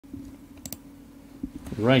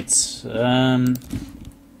Right.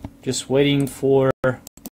 Just waiting for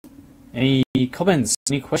any comments,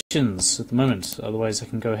 any questions at the moment. Otherwise, I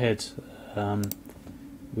can go ahead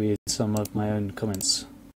with some of my own comments.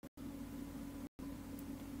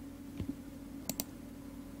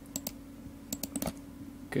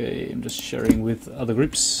 Okay, I'm just sharing with other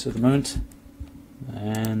groups at the moment,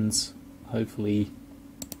 and hopefully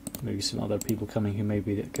maybe some other people coming who may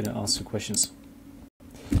be going to ask some questions.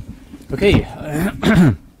 Okay,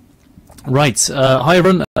 right. Hi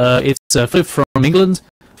everyone, it's Philip from England.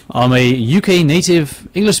 I'm a UK native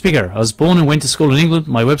English speaker. I was born and went to school in England.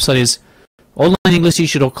 My website is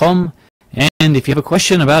onlineenglishteacher.com, and if you have a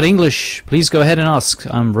question about English, please go ahead and ask.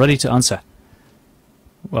 I'm ready to answer.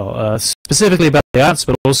 Well, specifically about the IELTS,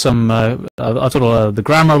 but also I've taught the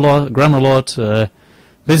grammar a lot,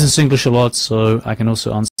 business English a lot, so I can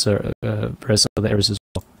also answer various other areas as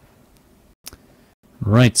well.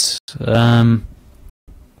 Right.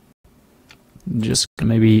 Just gonna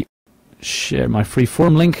maybe share my free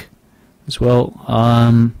forum link as well.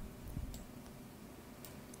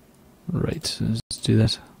 Right. Let's do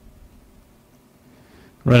that.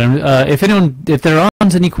 Right. If there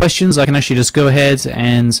aren't any questions, I can actually just go ahead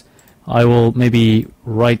and I will maybe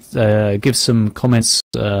give some comments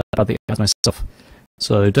about the IELTS myself.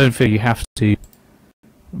 So don't feel you have to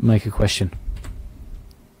make a question.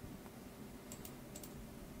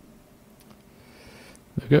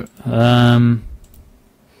 There we go.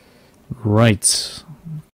 Right.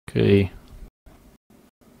 Okay.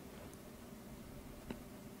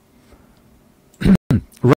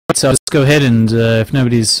 Right. So I'll just go ahead and if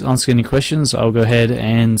nobody's asking any questions, I'll go ahead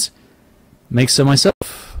and make some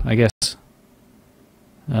myself, I guess.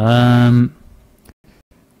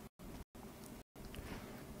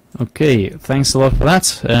 Okay. Thanks a lot for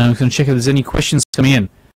that. I'm going to check if there's any questions coming in.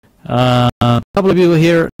 A couple of you are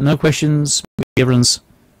here. No questions. Maybe everyone's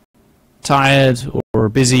tired or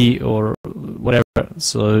busy or whatever.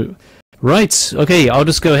 So, right, okay, I'll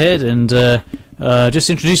just go ahead and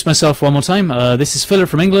just introduce myself one more time. This is Philip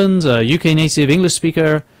from England, UK native English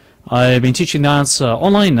speaker. I've been teaching the IELTS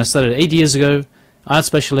online. I started 8 years ago, IELTS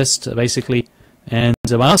specialist basically, and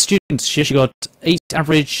my last student, she actually got 8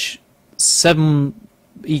 average, 7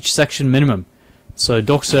 each section minimum. So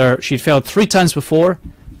doctor, she'd failed 3 times before,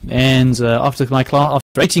 and after my class,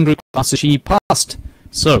 after 18 group classes, she passed.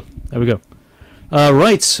 So there we go.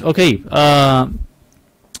 Right. Okay.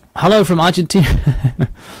 Hello from Argentina.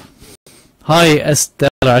 Hi, Estella.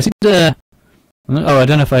 I seem to. Oh, I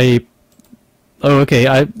don't know if I. Oh, okay.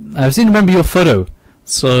 I seem to remember your photo.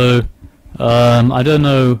 So, I don't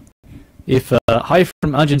know if. Hi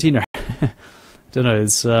from Argentina. Don't know.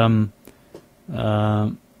 It's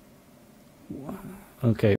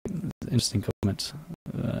okay. Interesting comment.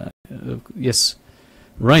 Yes.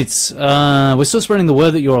 Right, we're still spreading the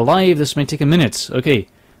word that you're alive. This may take a minute. Okay,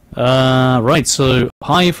 right. So,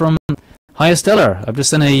 hi Estella. I've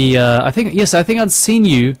just done a. I think I'd seen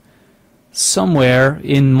you somewhere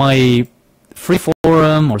in my free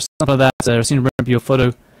forum or something like that. I seem to remember your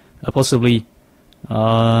photo, possibly.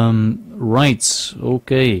 Right.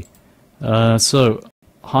 Okay. So,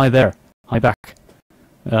 hi there. Hi back.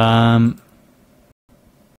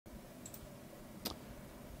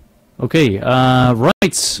 Okay,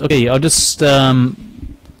 right. Okay, I'll just got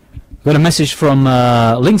a message from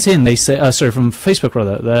LinkedIn. They say, sorry, from Facebook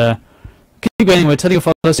rather. Keep going. We're telling your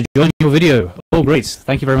followers to join your video. Oh, great!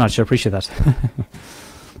 Thank you very much. I appreciate that.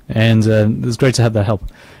 And it's great to have that help.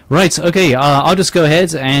 Right. Okay. I'll just go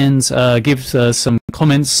ahead and give some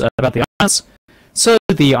comments about the IELTS. So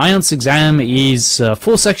the IELTS exam is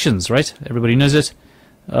 4 sections, right? Everybody knows it.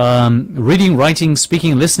 Reading, writing,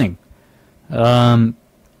 speaking, and listening.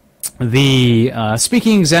 The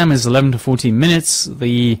speaking exam is 11 to 14 minutes.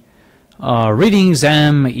 The reading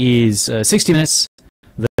exam is 60 minutes.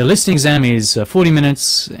 The listening exam is 40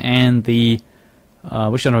 minutes, and the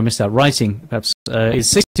which one I missed out? Writing, perhaps, is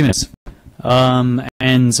 60 minutes.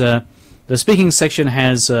 And the speaking section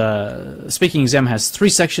has speaking exam has 3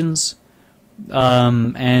 sections,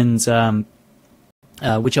 and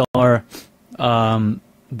which are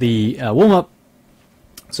the warm up.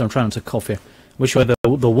 So I'm trying not to cough here. Which were the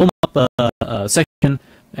warm up section,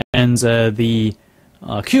 and the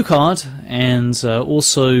cue card, and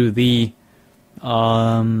also the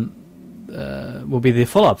will be the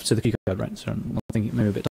follow up to the cue card, right? So I'm thinking maybe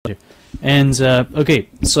a bit here. And okay,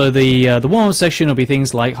 so the warm up section will be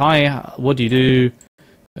things like, hi, what do you do?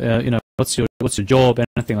 You know, what's your job?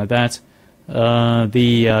 Anything like that.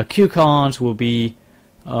 The cue card will be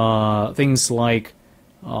things like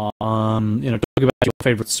you know, talk about your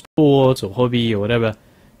favorite sport or hobby or whatever,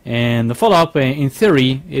 And the follow-up, in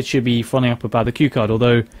theory, it should be following up about the cue card,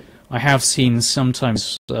 although I have seen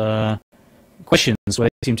sometimes questions where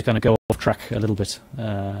they seem to kind of go off track a little bit,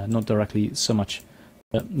 not directly so much.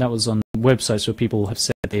 But that was on websites where people have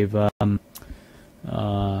said they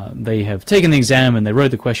have taken the exam and they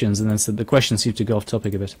wrote the questions, and then said the questions seem to go off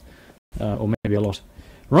topic a bit, or maybe a lot.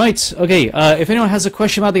 Right, okay, if anyone has a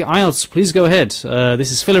question about the IELTS, please go ahead.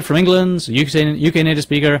 This is Philip from England, UK native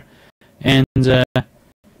speaker, and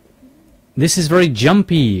this is very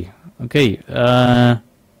jumpy. Okay, I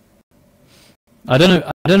don't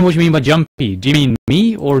know what you mean by jumpy. Do you mean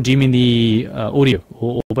me, or do you mean the audio,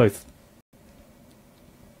 or both?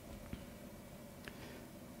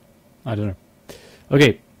 I don't know.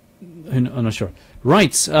 Okay, I'm not sure.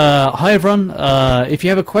 Right, hi everyone. If you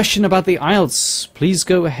have a question about the IELTS, please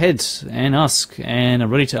go ahead and ask, and I'm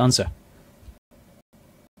ready to answer.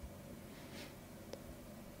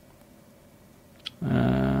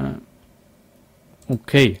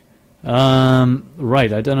 Okay.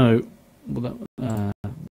 Right, I don't know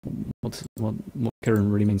what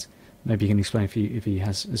Kieran really means. Maybe you can explain if he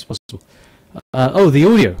has, is possible. Oh, the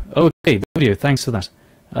audio. Okay, the audio. Thanks for that.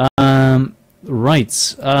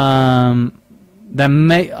 Right. That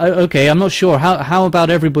may. Okay, I'm not sure. How about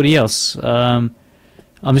everybody else? I'm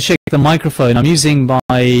gonna check the microphone. I'm using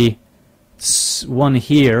my one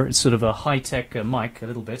here. It's sort of a high-tech mic, a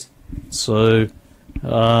little bit. So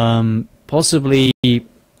possibly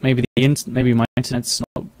maybe my internet's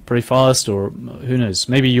not very fast, or who knows?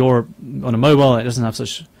 Maybe you're on a mobile. It doesn't have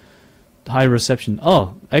such high reception.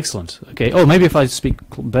 Oh, excellent. Okay. Oh, maybe if I speak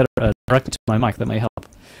better directly to my mic, that may help.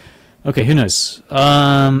 Okay, who knows?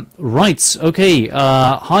 Right, okay.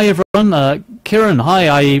 Hi everyone. Kieran, hi.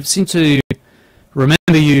 I seem to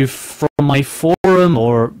remember you from my forum,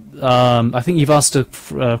 or I think you've asked a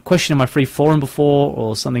question in my free forum before,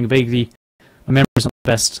 or something vaguely. My memory's not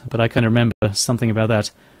the best, but I kind of remember something about that.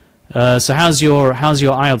 So how's your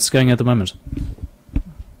IELTS going at the moment?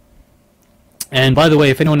 And by the way,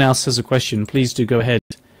 if anyone else has a question, please do go ahead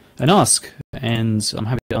and ask, and I'm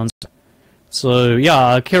happy to answer. So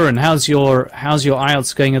yeah, Kieran, how's your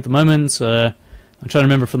IELTS going at the moment? I'm trying to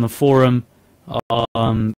remember from the forum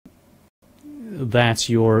that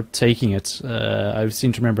you're taking it. I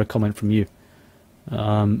seem to remember a comment from you.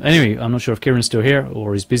 Anyway, I'm not sure if Kieran's still here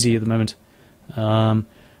or he's busy at the moment.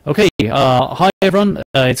 Okay, hi everyone.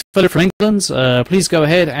 It's Philip from England. Please go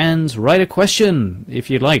ahead and write a question if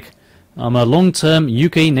you'd like. I'm a long-term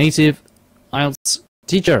UK native IELTS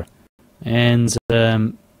teacher, and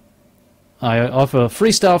I offer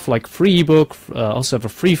free stuff like free ebook, also have a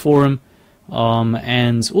free forum,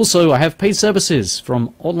 and also I have paid services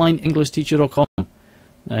from onlineenglishteacher.com.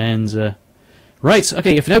 And right,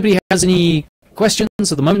 okay, if nobody has any questions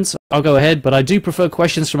at the moment, I'll go ahead, but I do prefer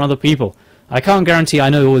questions from other people. I can't guarantee I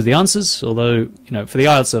know all the answers, although, you know, for the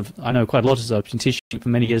IELTS I know quite a lot, as I've been teaching for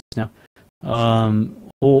many years now.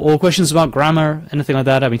 Or questions about grammar, anything like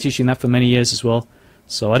that. I've been teaching that for many years as well.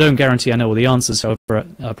 So I don't guarantee I know all the answers. However,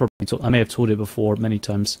 I may have taught it before many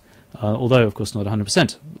times, although of course not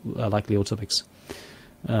 100% likely all topics,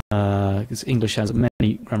 because English has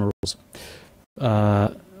many grammar rules.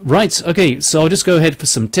 Right. Okay. So I'll just go ahead for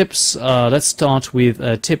some tips. Let's start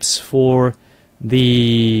with tips for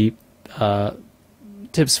the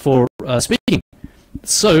speaking.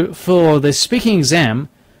 So for the speaking exam,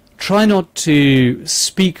 try not to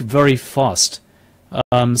speak very fast.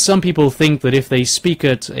 Some people think that if they speak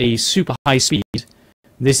at a super high speed,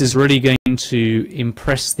 this is really going to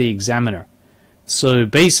impress the examiner. So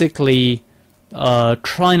basically,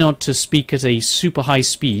 try not to speak at a super high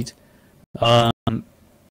speed. Someone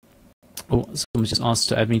just asked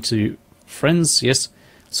to add me to friends. Yes.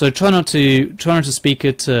 So try not to speak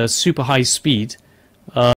at super high speed,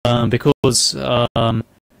 because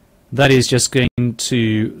that is just going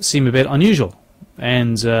to seem a bit unusual.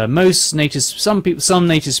 And some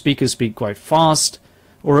native speakers speak quite fast,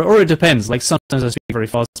 or it depends. Like sometimes I speak very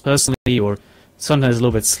fast personally, or sometimes a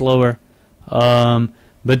little bit slower.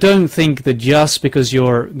 But don't think that just because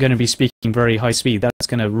you're going to be speaking very high speed, that's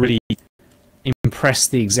going to really impress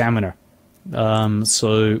the examiner.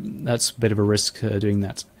 So that's a bit of a risk doing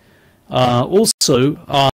that. Also,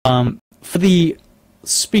 for the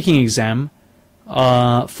speaking exam,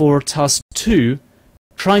 for task 2,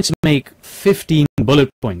 try to make 15 bullet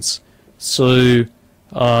points. So,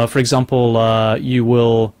 for example, you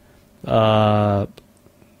will try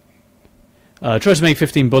to make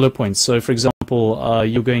 15 bullet points. So, for example,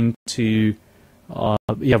 you're going to you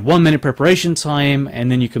have 1 minute preparation time,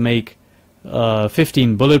 and then you can make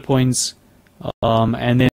 15 bullet points,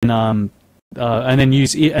 and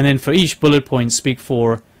then for each bullet point, speak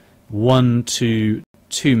for 1 to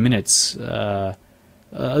 2 minutes.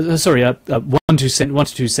 Sorry, 1 to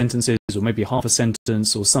 2 sentences, or maybe half a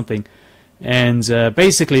sentence or something. And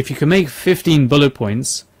basically, if you can make 15 bullet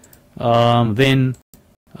points, then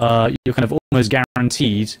you're kind of almost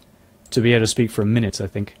guaranteed to be able to speak for a minute, I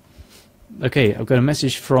think. Okay, I've got a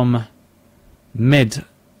message from Med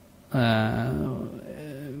El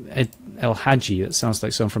Haji. That sounds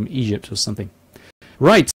like someone from Egypt or something.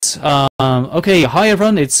 Right. Okay. Hi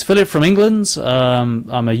everyone. It's Philip from England.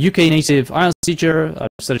 I'm a UK native IELTS teacher. I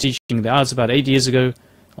started teaching the IELTS about 8 years ago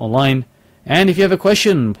online. And if you have a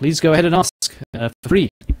question, please go ahead and ask for free.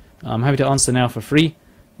 I'm happy to answer now for free.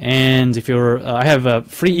 And if you're, I have a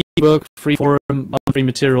free ebook, free forum, free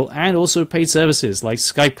material, and also paid services like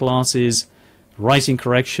Skype classes, writing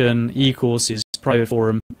correction, e-courses, private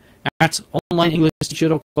forum at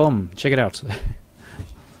onlineenglishteacher.com. Check it out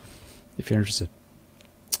if you're interested.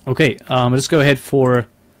 Okay, let's go ahead for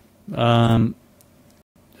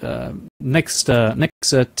next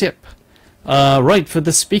tip. Right, for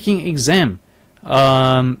the speaking exam.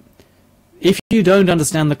 If you don't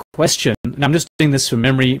understand the question, and I'm just doing this from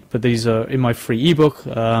memory, but these are in my free ebook,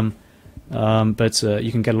 but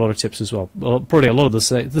you can get a lot of tips as well. Well, probably a lot of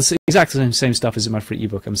the exact same stuff is in my free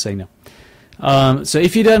ebook, I'm saying now. So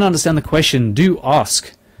if you don't understand the question, do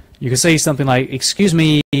ask. You can say something like, "Excuse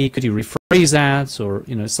me, could you rephrase that?" Or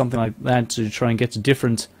something like that to try and get to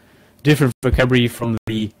different vocabulary from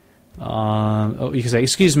the. Or you can say,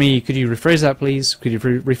 "Excuse me, could you rephrase that, please? Could you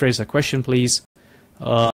rephrase that question, please?"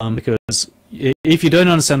 Because if you don't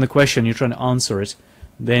understand the question, you're trying to answer it.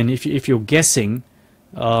 Then if you're guessing,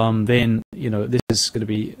 then this is going to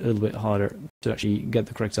be a little bit harder to actually get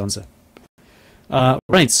the correct answer.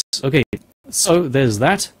 Right. Okay. So there's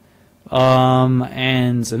that.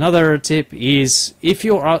 And another tip is, if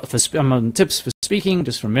you're I'm on tips for speaking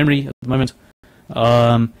just from memory at the moment.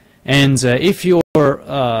 And if you're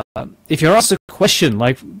asked a question,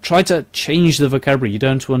 like, try to change the vocabulary. You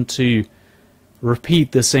don't want to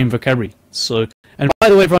repeat the same vocabulary. So, and by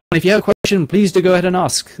the way, everyone, if you have a question, please do go ahead and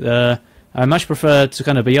ask. I much prefer to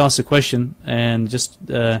kind of be asked a question, and just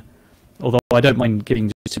although I don't mind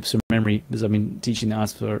giving tips from memory, because I've been teaching the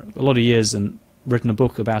arts for a lot of years and written a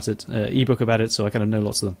book about it, ebook about it, so I kind of know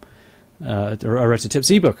lots of them. I wrote a tips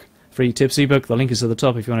ebook, free tips ebook. The link is at the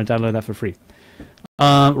top if you want to download that for free.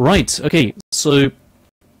 Right. Okay. So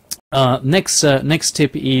next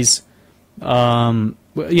tip is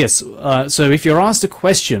yes. So if you're asked a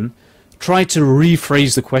question, try to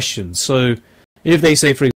rephrase the question. So if they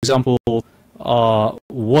say, for example,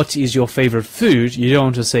 "What is your favorite food?" you don't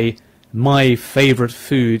want to say, "My favorite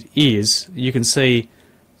food is." You can say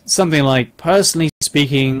something like, "Personally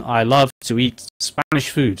speaking, I love to eat Spanish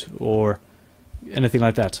food," or anything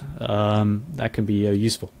like that. That can be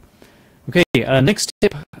useful. Okay, next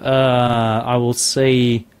tip, I will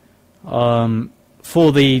say,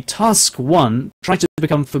 for the task 1, try to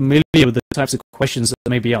become familiar with the types of questions that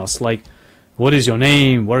may be asked, like, "What is your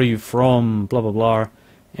name? Where are you from?" Blah, blah, blah.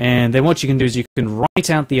 And then what you can do is you can write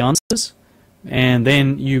out the answers, and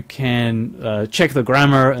then you can check the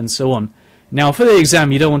grammar and so on. Now, for the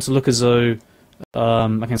exam, you don't want to look as though,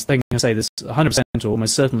 I can say this 100% or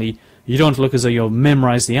almost certainly, you don't want to look as though you'll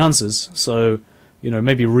memorize the answers. So,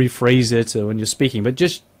 maybe rephrase it when you're speaking, but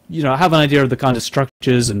just, have an idea of the kind of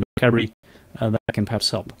structures and vocabulary that can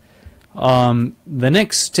perhaps help. The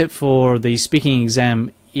next tip for the speaking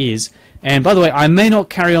exam is, and by the way, I may not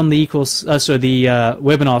carry on the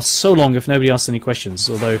webinar so long if nobody asks any questions,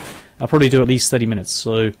 although I'll probably do at least 30 minutes.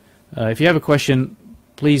 So if you have a question,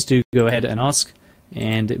 please do go ahead and ask,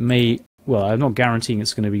 and it may, well, I'm not guaranteeing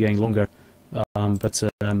it's going to be going longer, but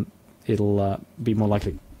it'll be more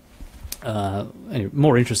likely. Anyway,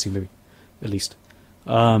 more interesting maybe, at least.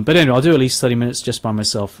 But anyway, I'll do at least 30 minutes just by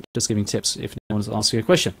myself, just giving tips if no one's asking a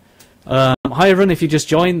question. Hi everyone, if you just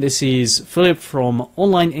joined, this is Philip from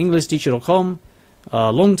onlineenglishteacher.com,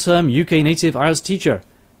 long-term UK native IELTS teacher.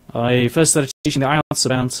 I first started teaching the IELTS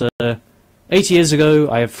about 8 years ago.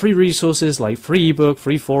 I have free resources like free ebook,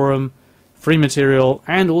 free forum, free material,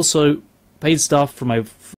 and also paid stuff from my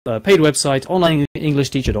paid website,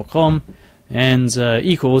 onlineenglishteacher.com, and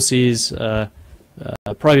e-courses,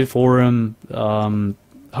 private forum,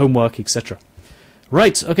 homework, etc.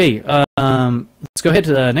 Right, okay, let's go ahead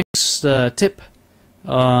to the next tip.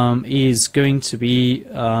 Is going to be,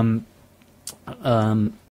 oh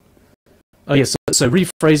yes, so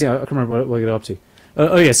rephrasing, I can't remember what I got up to.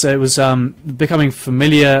 Oh yes, so it was becoming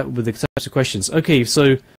familiar with the types of questions. Okay,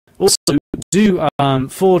 so also do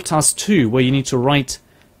for task 2, where you need to write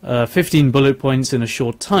 15 bullet points in a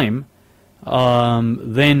short time,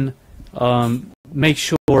 then make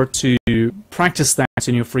sure to practice that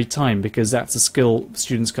in your free time, because that's a skill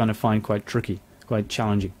students kind of find quite tricky, quite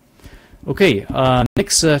challenging. Okay,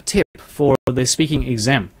 next tip for the speaking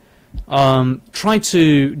exam. Try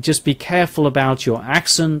to just be careful about your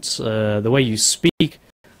accent, the way you speak.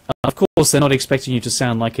 Of course, they're not expecting you to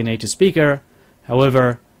sound like a native speaker.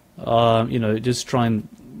 However, you know, just try and,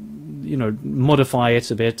 you know, modify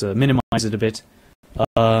it a bit, minimize it a bit.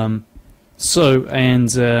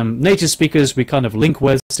 Native speakers, we kind of link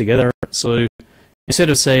words together. So instead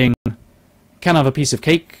of saying, "Can I have a piece of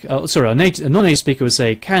cake?" A non-native speaker would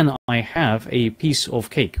say, "Can I have a piece of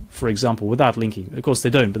cake?" for example, without linking. Of course, they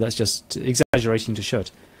don't, but that's just exaggerating to show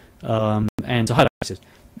it and to highlight it,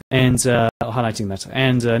 and highlighting that.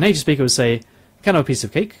 And a native speaker would say, "Can I have a piece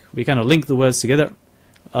of cake?" We kind of link the words together,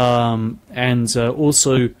 and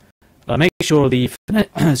also make sure the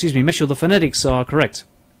make sure the phonetics are correct.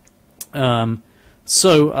 Noun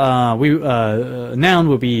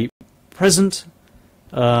will be present.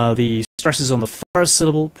 The stress is on the first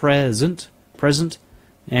syllable, present,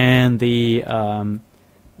 and the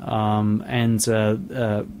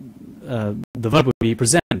verb would be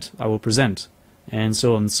present. I will present, and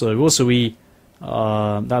so on. So also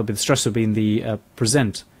that would be the stress would be in the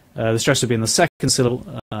present. The stress would be in the second syllable.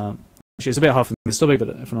 Actually, it's a bit hard for this topic, but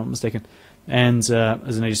if I'm not mistaken, and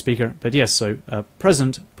as a native speaker. But yes, so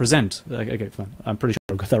present. Okay, fine. I'm pretty sure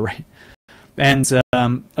I got that right. And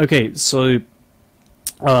okay, so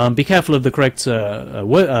be careful of the correct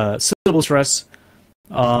syllable stress.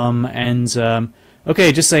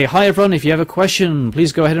 Okay, just say, "Hi everyone, if you have a question,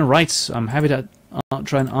 please go ahead and write. I'm happy to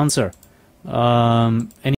try and answer.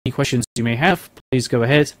 Any questions you may have, please go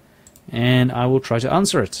ahead, and I will try to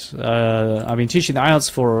answer it." I've been teaching the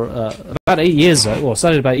IELTS for about 8 years, well,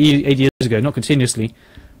 started about 8 years ago, not continuously,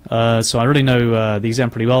 so I really know the exam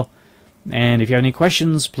pretty well. And if you have any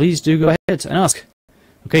questions, please do go ahead and ask.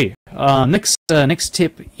 Okay, next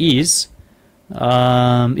tip is,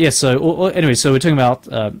 anyway, so we're talking about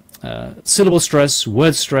syllable stress,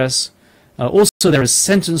 word stress. Also, there is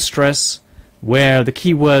sentence stress, where the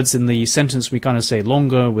key words in the sentence we kind of say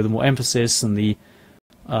longer with more emphasis, and the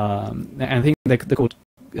and I think they're called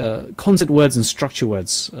content words and structure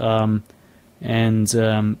words.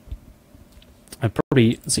 I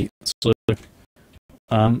probably, let's see, so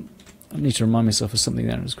I need to remind myself of something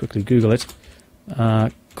there. Just quickly Google it.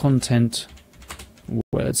 Content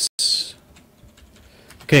words.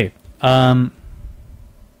 Okay.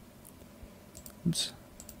 Oops.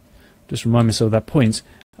 Just remind myself of that point.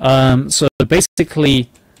 So basically,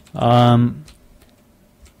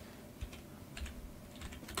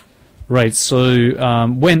 right. So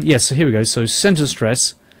so here we go. So sentence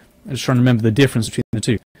stress. I'm just trying to remember the difference between the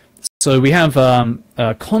two. So we have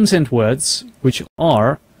content words, which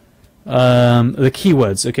are the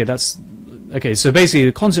keywords. Okay, that's okay. So basically,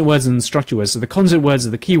 the content words and structure words. So the content words are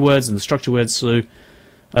the keywords, and the structure words. So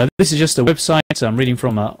this is just a website I'm reading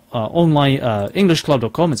from online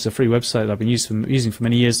EnglishClub.com. It's a free website that I've been using for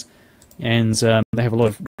many years, and they have a lot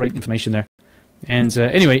of great information there. And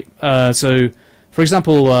anyway, so for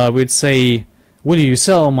example, we'd say, "Will you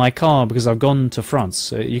sell my car because I've gone to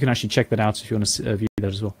France?" You can actually check that out if you want to view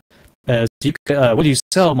that as well. Will you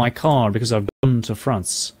sell my car because I've gone to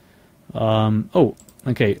France? Oh,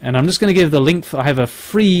 okay. And I'm just going to give the link. I have a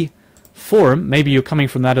free forum. Maybe you're coming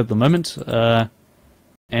from that at the moment. But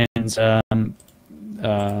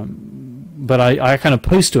I kind of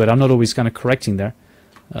post to it. I'm not always kind of correcting there.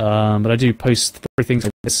 But I do post free things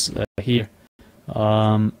like this here.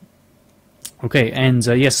 Okay, and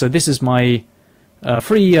yes, so this is my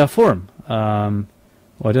free forum. Well,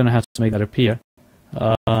 I don't know how to make that appear.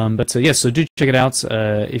 But yes, so do check it out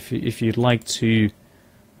if you'd like to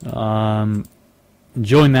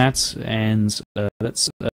join that, and that's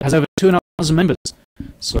has over 2,500 members.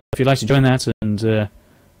 So if you'd like to join that, and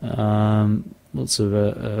lots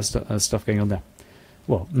of stuff going on there.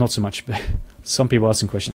 Well, not so much, but some people asking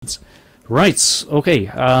questions. Right. Okay.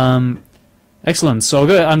 Excellent. So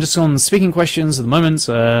I'm just on speaking questions at the moment.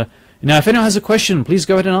 Now, if anyone has a question, please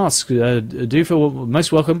go ahead and ask. Do feel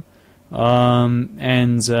most welcome. I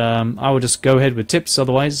will just go ahead with tips.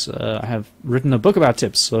 Otherwise, I have written a book about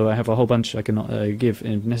tips, so I have a whole bunch I can give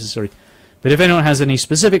if necessary. But if anyone has any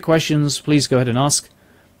specific questions, please go ahead and ask.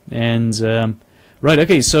 And right,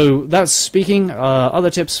 okay, so that's speaking. Other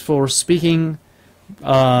tips for speaking.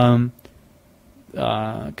 Can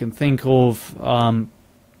think of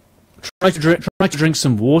try to drink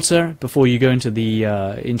some water before you go into the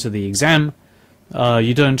exam.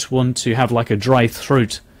 You don't want to have like a dry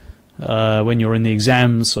throat when you're in the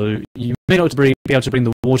exam, so you may not be able to bring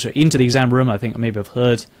the water into the exam room. I think maybe I've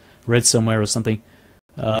read somewhere or something.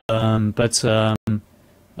 but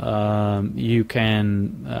you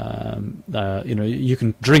can you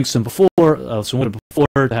can drink some water before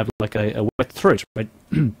to have like a wet throat, right?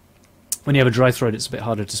 When you have a dry throat, it's a bit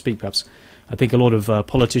harder to speak, perhaps. I think a lot of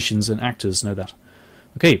politicians and actors know that.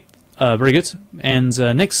 Okay, very good. And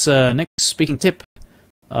next speaking tip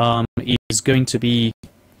is going to be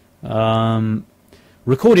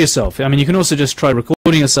record yourself. I mean, you can also just try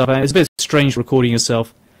recording yourself. It's a bit strange recording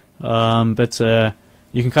yourself, but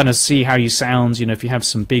you can kind of see how you sound. You know, if you have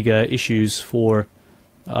some bigger issues for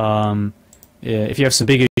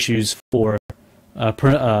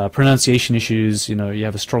pronunciation issues, you know, you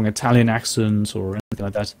have a strong Italian accent or anything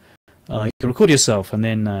like that, you can record yourself, and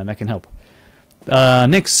then that can help.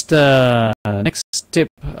 Next tip.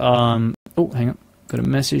 Oh, hang on, got a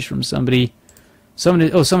message from somebody.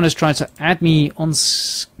 Someone has tried to add me on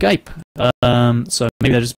Skype. So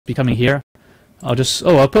maybe they'll just be coming here.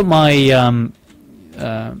 I'll put my email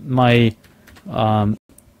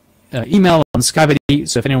on Skype ID.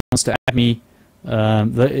 So if anyone wants to add me,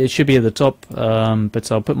 it should be at the top.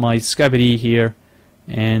 But I'll put my Skype ID here,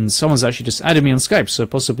 and someone's actually just added me on Skype. So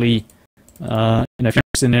possibly, if you're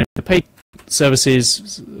interested in the paid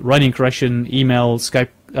services, writing correction, email, Skype,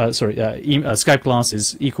 Skype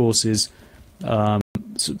classes, e-courses,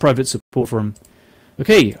 private support forum.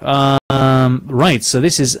 Okay, right. So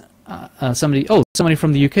this is somebody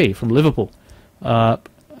from the UK, from Liverpool,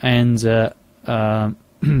 and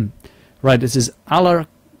right. This is Aller.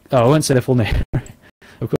 Oh, I won't say their full name.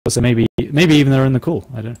 Of course, so maybe even they're in the call.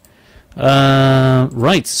 I don't know.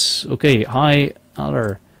 Right. Okay. Hi,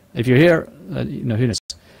 Aller. If you're here, who knows?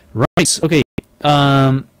 Right. Okay.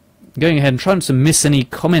 Going ahead and trying to miss any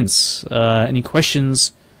comments, any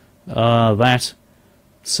questions that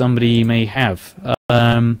somebody may have.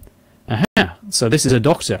 So this is a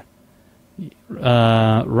doctor.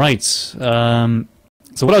 Right. So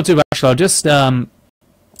what I'll do, actually, I'll just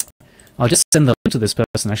send the link to this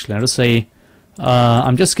person. Actually, I'll just say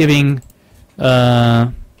I'm just giving.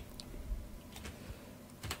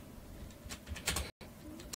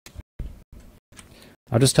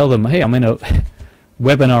 I'll just tell them, hey, I'm in a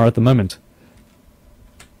webinar at the moment.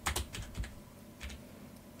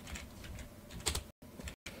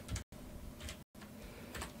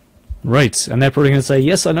 Right, and they're probably going to say,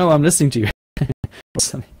 yes, I know, I'm listening to you.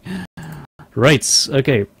 Right,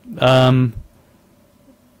 okay.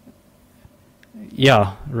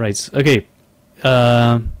 Yeah, right, okay.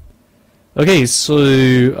 Okay, so,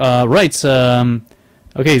 right,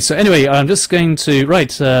 okay, so anyway, I'm just going to,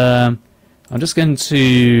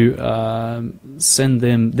 send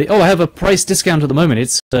them the, I have a price discount at the moment.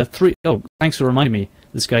 It's thanks for reminding me,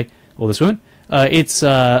 this guy, or this woman. It's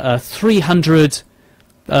 300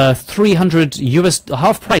 US,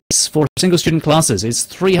 half price for single student classes. It's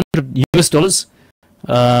 $300 US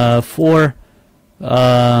for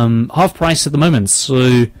half price at the moment.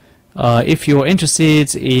 So if you're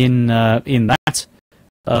interested in that,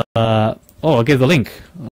 I'll give the link.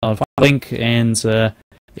 I'll find the link, and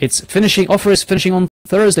offer is finishing on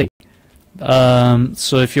Thursday.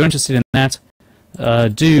 So if you're interested in that,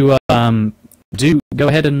 do go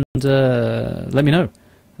ahead and let me know.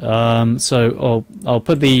 So I'll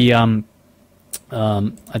put the I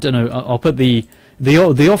don't know. I'll put the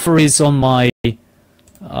offer is on my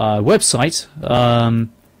website.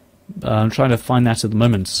 I'm trying to find that at the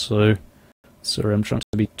moment. So sorry, I'm trying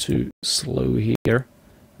to be too slow here.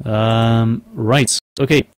 Right.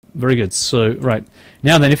 Okay. Very good. So right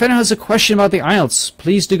now, then, if anyone has a question about the IELTS,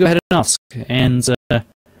 please do go ahead and ask. And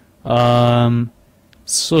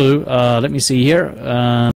let me see here.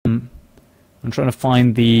 I'm trying to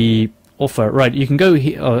find the offer. Right, you can go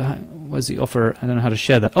here. Oh, where's the offer? I don't know how to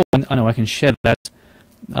share that. Oh, I know I can share that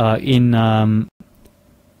in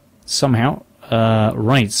somehow.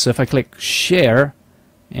 Right, so if I click share,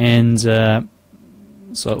 and I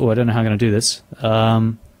don't know how I'm going to do this.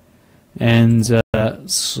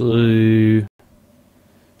 So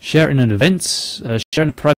share in an event, share in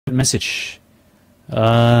a private message.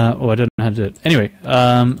 I don't know how to do it. Anyway,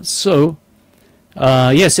 yes.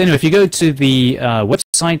 Anyway, if you go to the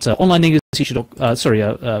website,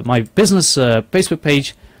 onlineenglishteacher, my business Facebook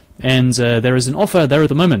page, and there is an offer there at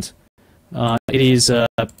the moment. It is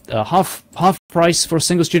half price for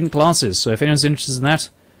single student classes. So if anyone's interested in that,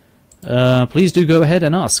 please do go ahead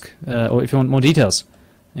and ask, or if you want more details.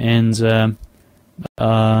 And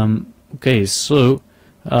okay, so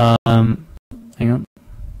hang on.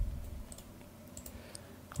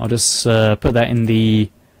 I'll just put that in the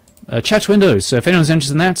chat window. So if anyone's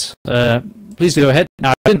interested in that, please do go ahead.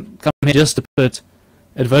 Now, I didn't come here just to put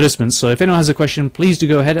advertisements, so if anyone has a question, please do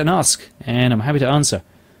go ahead and ask, and I'm happy to answer.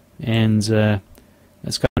 And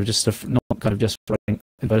It's kind of just not kind of just writing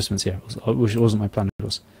advertisements here, which wasn't my plan, of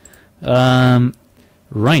course.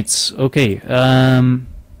 Right. Okay.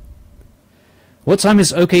 What time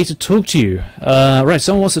is okay to talk to you? Right.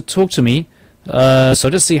 Someone wants to talk to me. So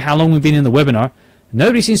just see how long we've been in the webinar.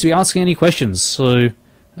 Nobody seems to be asking any questions. So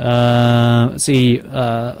let's see.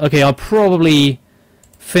 Okay, I'll probably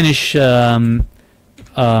finish. I'm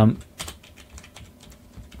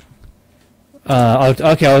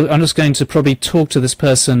just going to probably talk to this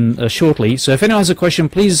person shortly. So if anyone has a question,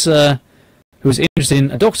 please, who's interested in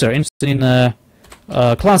a doctor, interested in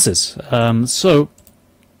classes. So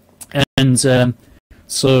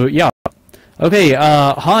yeah. Okay.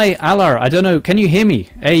 Hi, Alar. I don't know. Can you hear me?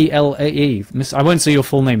 A-L-A-E. I won't say your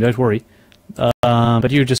full name. Don't worry.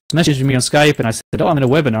 But you just messaged me on Skype, and I said, "Oh, I'm in a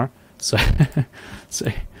webinar." So,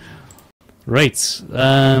 right. Right.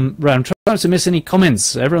 I'm trying not to miss any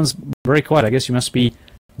comments. Everyone's very quiet. I guess you must be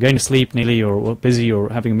going to sleep nearly, or busy, or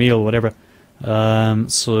having a meal, or whatever.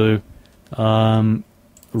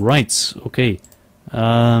 Right. Okay.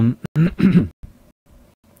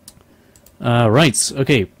 Right.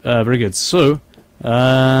 Okay. Very good. So,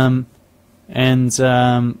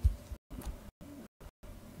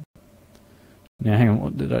 now, hang on.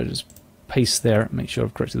 What did I just paste there? Make sure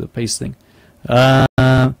I've corrected the paste thing.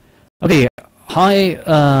 Okay.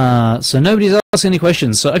 Hi. So nobody's asking any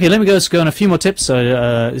questions. So okay, let me go on a few more tips.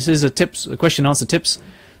 So this is a question answer tips.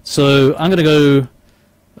 So I'm going to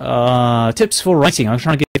go tips for writing. I'm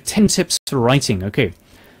trying to give 10 tips for writing. Okay.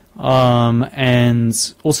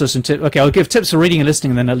 And also some tips. Okay, I'll give tips for reading and listening,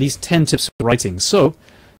 and then at least 10 tips for writing. So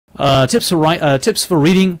tips for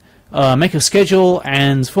reading. Make a schedule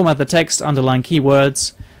and format the text, underline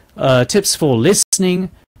keywords. Tips for listening,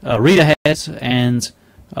 read ahead, and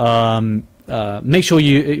make sure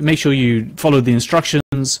you follow the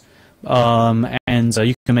instructions, and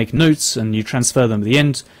you can make notes and you transfer them at the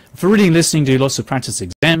end. For reading and listening, do lots of practice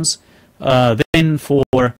exams. Then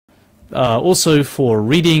also for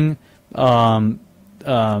reading, make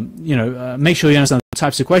sure you understand the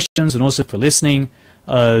types of questions, and also for listening.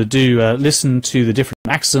 Listen to the different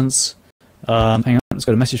accents. Hang on, let's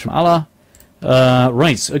got a message from Allah.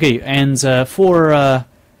 Right, okay, and for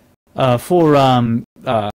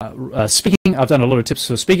speaking, I've done a lot of tips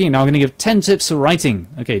for speaking. Now I'm going to give 10 tips for writing.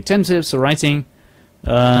 Okay, 10 tips for writing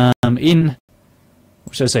what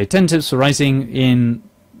should I say? 10 tips for writing in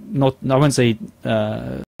I won't say in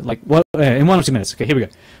 1 or 2 minutes. Okay, here we go.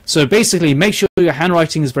 So basically, make sure your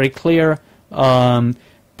handwriting is very clear.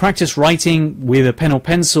 Practice writing with a pen or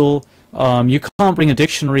pencil. You can't bring a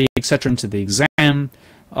dictionary, etc., into the exam.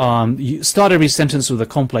 You start every sentence with a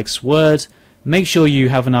complex word. Make sure you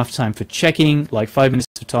have enough time for checking, like 5 minutes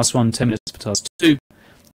for task 1, 10 minutes for task 2.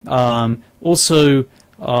 Also,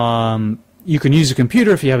 you can use a computer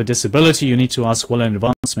if you have a disability. You need to ask well in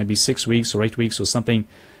advance, maybe 6 weeks or 8 weeks or something.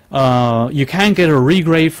 You can get a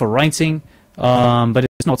regrade for writing, but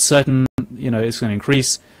it's not certain. It's going to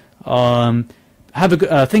increase. Have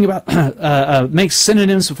a think about make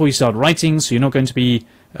synonyms before you start writing, so you're not going to be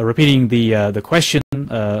repeating the question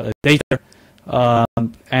data.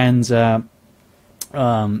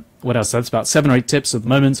 What else? That's about 7 or 8 tips at the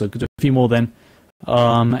moment. So I'll do a few more then.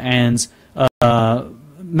 Have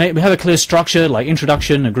a clear structure, like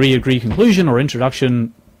introduction, agree, conclusion, or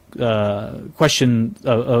introduction, question,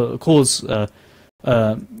 cause, the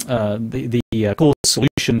cause,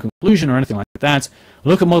 solution, conclusion, or anything like that.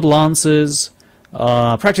 Look at model answers.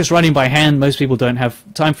 Practice writing by hand. Most people don't have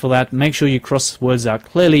time for that. Make sure you cross words out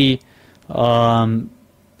clearly,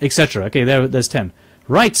 etc. Okay, there's 10.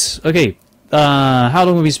 Right. Okay. How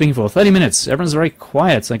long have we been speaking for? 30 minutes. Everyone's very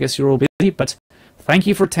quiet. I guess you're all busy, but thank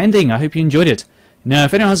you for attending. I hope you enjoyed it. Now,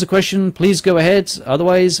 if anyone has a question, please go ahead.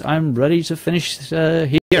 Otherwise, I'm ready to finish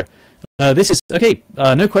here. This is okay.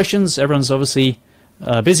 No questions. Everyone's obviously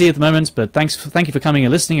busy at the moment, but thank you for coming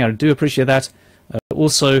and listening. I do appreciate that.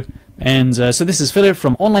 Also, and so this is Philip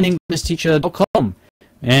from onlineenglishteacher.com,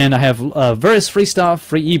 and I have various free stuff,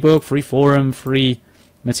 free ebook, free forum, free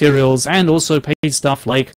materials, and also paid stuff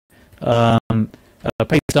like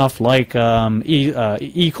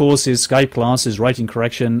e-courses, Skype classes, writing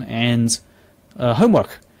correction, and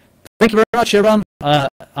homework. Thank you very much, everyone.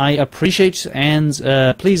 I appreciate, and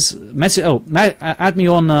please add me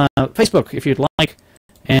on Facebook if you'd like.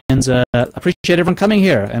 And appreciate everyone coming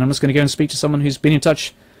here. And I'm just going to go and speak to someone who's been in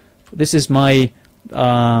touch. This is my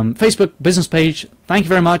Facebook business page. Thank you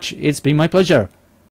very much. It's been my pleasure.